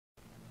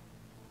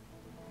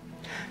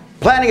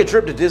Planning a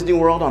trip to Disney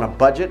World on a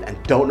budget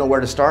and don't know where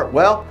to start?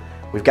 Well,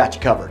 we've got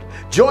you covered.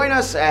 Join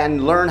us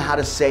and learn how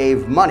to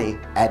save money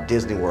at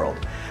Disney World.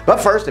 But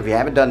first, if you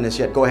haven't done this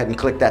yet, go ahead and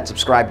click that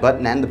subscribe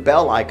button and the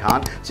bell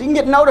icon so you can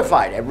get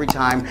notified every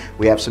time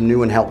we have some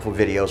new and helpful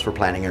videos for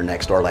planning your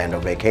next Orlando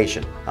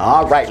vacation.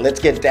 All right, let's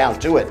get down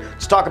to it.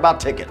 Let's talk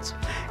about tickets.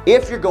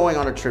 If you're going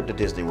on a trip to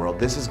Disney World,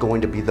 this is going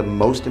to be the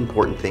most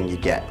important thing you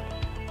get.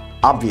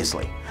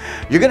 Obviously,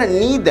 you're going to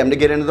need them to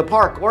get into the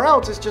park, or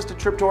else it's just a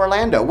trip to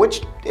Orlando,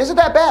 which isn't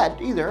that bad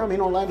either. I mean,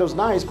 Orlando's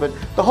nice, but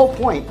the whole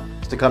point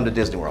is to come to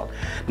Disney World.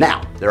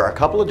 Now, there are a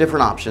couple of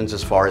different options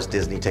as far as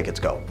Disney tickets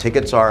go.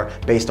 Tickets are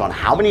based on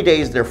how many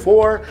days they're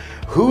for,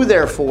 who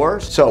they're for,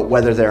 so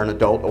whether they're an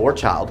adult or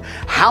child,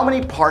 how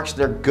many parks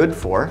they're good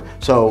for,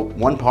 so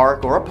one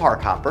park or a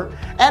park hopper,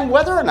 and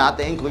whether or not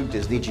they include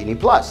Disney Genie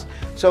Plus.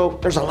 So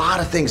there's a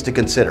lot of things to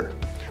consider.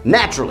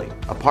 Naturally,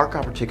 a park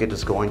hopper ticket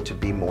is going to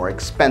be more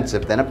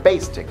expensive than a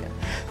base ticket.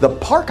 The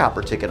park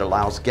hopper ticket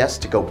allows guests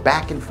to go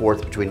back and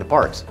forth between the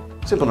parks.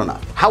 Simple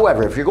enough.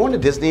 However, if you're going to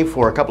Disney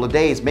for a couple of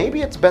days,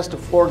 maybe it's best to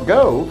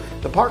forego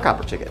the park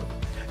hopper ticket.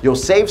 You'll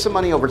save some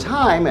money over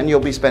time and you'll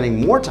be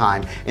spending more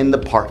time in the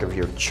park of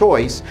your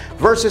choice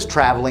versus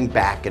traveling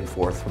back and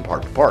forth from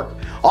park to park.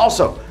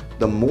 Also,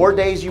 the more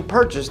days you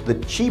purchase, the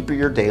cheaper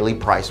your daily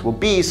price will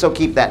be, so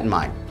keep that in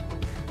mind.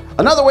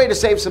 Another way to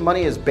save some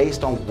money is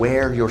based on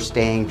where you're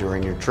staying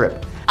during your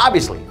trip.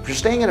 Obviously, if you're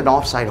staying at an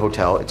off-site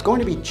hotel, it's going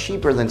to be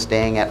cheaper than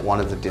staying at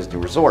one of the Disney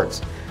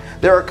resorts.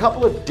 There are a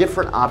couple of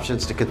different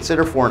options to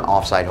consider for an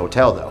off-site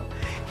hotel though.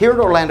 Here at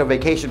Orlando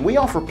Vacation, we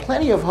offer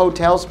plenty of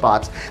hotel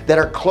spots that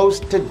are close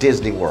to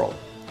Disney World.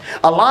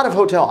 A lot of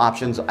hotel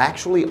options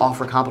actually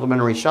offer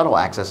complimentary shuttle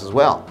access as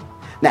well.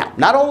 Now,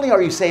 not only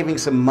are you saving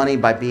some money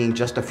by being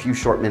just a few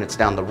short minutes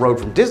down the road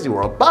from Disney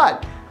World,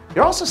 but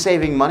you're also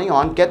saving money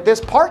on, get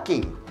this,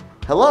 parking.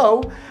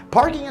 Hello?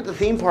 Parking at the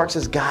theme parks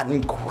has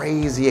gotten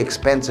crazy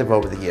expensive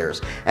over the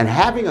years, and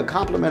having a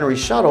complimentary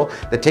shuttle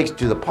that takes you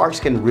to the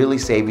parks can really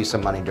save you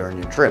some money during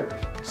your trip,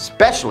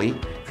 especially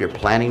if you're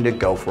planning to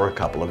go for a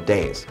couple of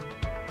days.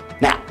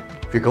 Now,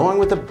 if you're going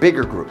with a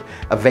bigger group,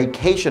 a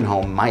vacation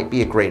home might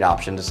be a great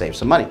option to save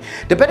some money.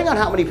 Depending on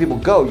how many people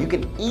go, you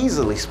can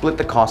easily split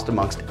the cost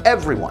amongst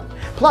everyone.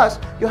 Plus,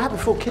 you'll have a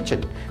full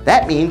kitchen.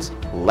 That means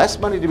less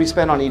money to be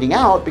spent on eating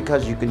out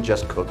because you can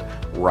just cook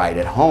right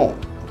at home.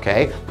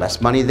 Okay,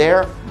 less money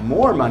there,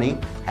 more money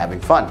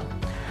having fun.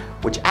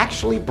 Which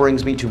actually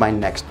brings me to my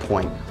next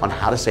point on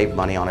how to save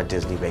money on a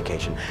Disney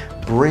vacation.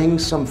 Bring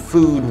some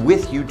food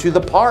with you to the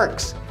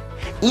parks.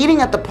 Eating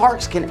at the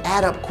parks can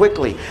add up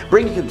quickly.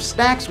 Bringing some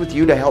snacks with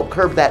you to help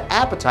curb that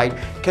appetite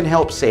can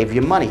help save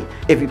you money.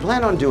 If you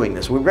plan on doing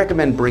this, we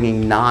recommend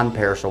bringing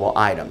non-perishable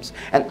items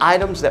and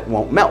items that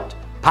won't melt.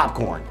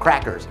 Popcorn,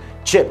 crackers,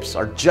 chips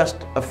are just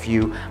a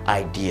few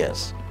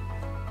ideas.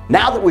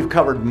 Now that we've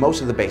covered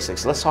most of the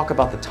basics, let's talk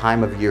about the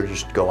time of year you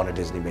should go on a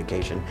Disney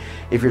vacation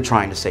if you're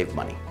trying to save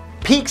money.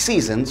 Peak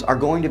seasons are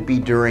going to be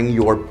during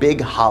your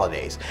big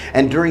holidays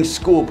and during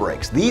school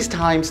breaks. These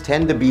times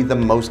tend to be the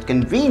most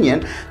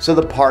convenient, so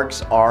the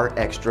parks are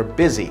extra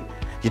busy.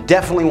 You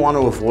definitely want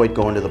to avoid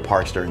going to the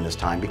parks during this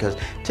time because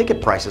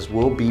ticket prices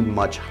will be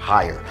much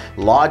higher.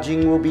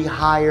 Lodging will be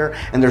higher,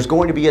 and there's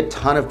going to be a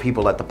ton of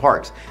people at the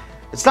parks.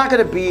 It's not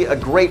going to be a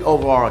great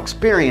overall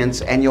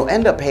experience, and you'll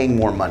end up paying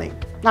more money.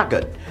 Not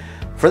good.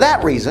 For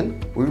that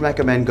reason, we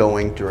recommend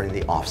going during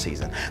the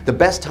off-season. The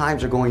best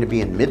times are going to be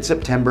in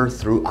mid-September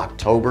through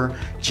October,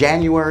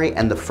 January,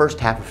 and the first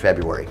half of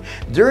February.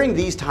 During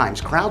these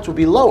times, crowds will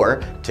be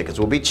lower, tickets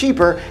will be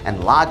cheaper,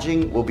 and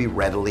lodging will be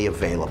readily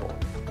available.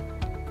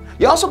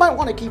 You also might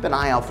want to keep an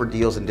eye out for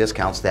deals and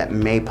discounts that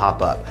may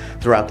pop up.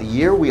 Throughout the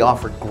year, we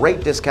offer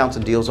great discounts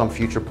and deals on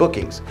future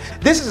bookings.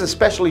 This is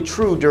especially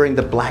true during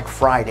the Black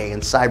Friday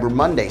and Cyber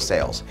Monday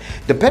sales.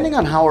 Depending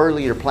on how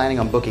early you're planning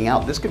on booking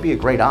out, this could be a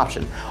great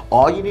option.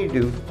 All you need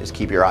to do is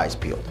keep your eyes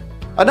peeled.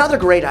 Another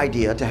great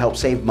idea to help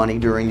save money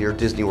during your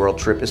Disney World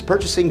trip is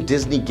purchasing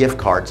Disney gift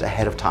cards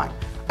ahead of time.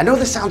 I know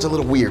this sounds a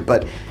little weird,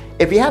 but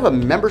if you have a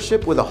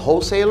membership with a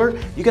wholesaler,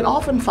 you can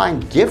often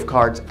find gift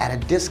cards at a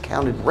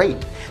discounted rate.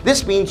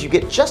 This means you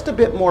get just a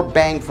bit more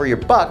bang for your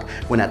buck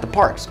when at the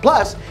parks.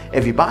 Plus,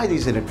 if you buy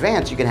these in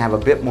advance, you can have a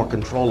bit more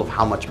control of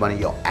how much money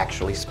you'll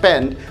actually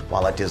spend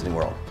while at Disney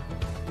World.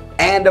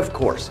 And of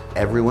course,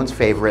 everyone's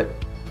favorite,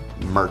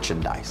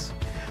 merchandise.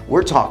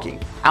 We're talking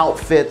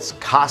outfits,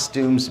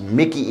 costumes,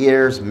 Mickey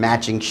ears,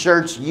 matching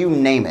shirts, you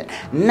name it.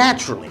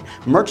 Naturally,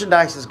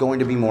 merchandise is going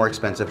to be more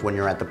expensive when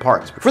you're at the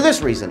parks. For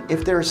this reason,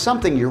 if there is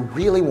something you're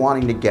really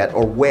wanting to get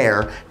or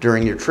wear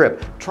during your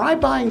trip, try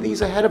buying these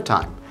ahead of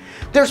time.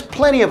 There's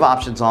plenty of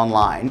options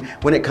online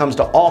when it comes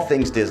to all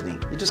things Disney.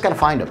 You just gotta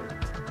find them.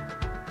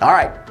 All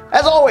right.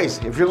 As always,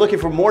 if you're looking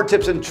for more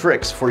tips and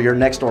tricks for your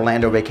next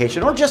Orlando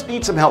vacation or just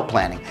need some help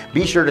planning,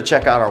 be sure to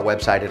check out our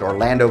website at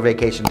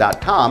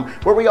orlandovacation.com,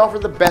 where we offer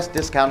the best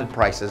discounted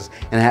prices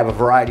and have a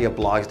variety of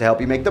blogs to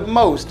help you make the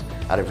most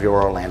out of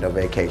your Orlando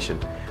vacation.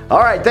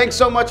 All right, thanks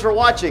so much for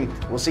watching.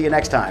 We'll see you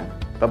next time.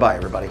 Bye-bye,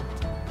 everybody.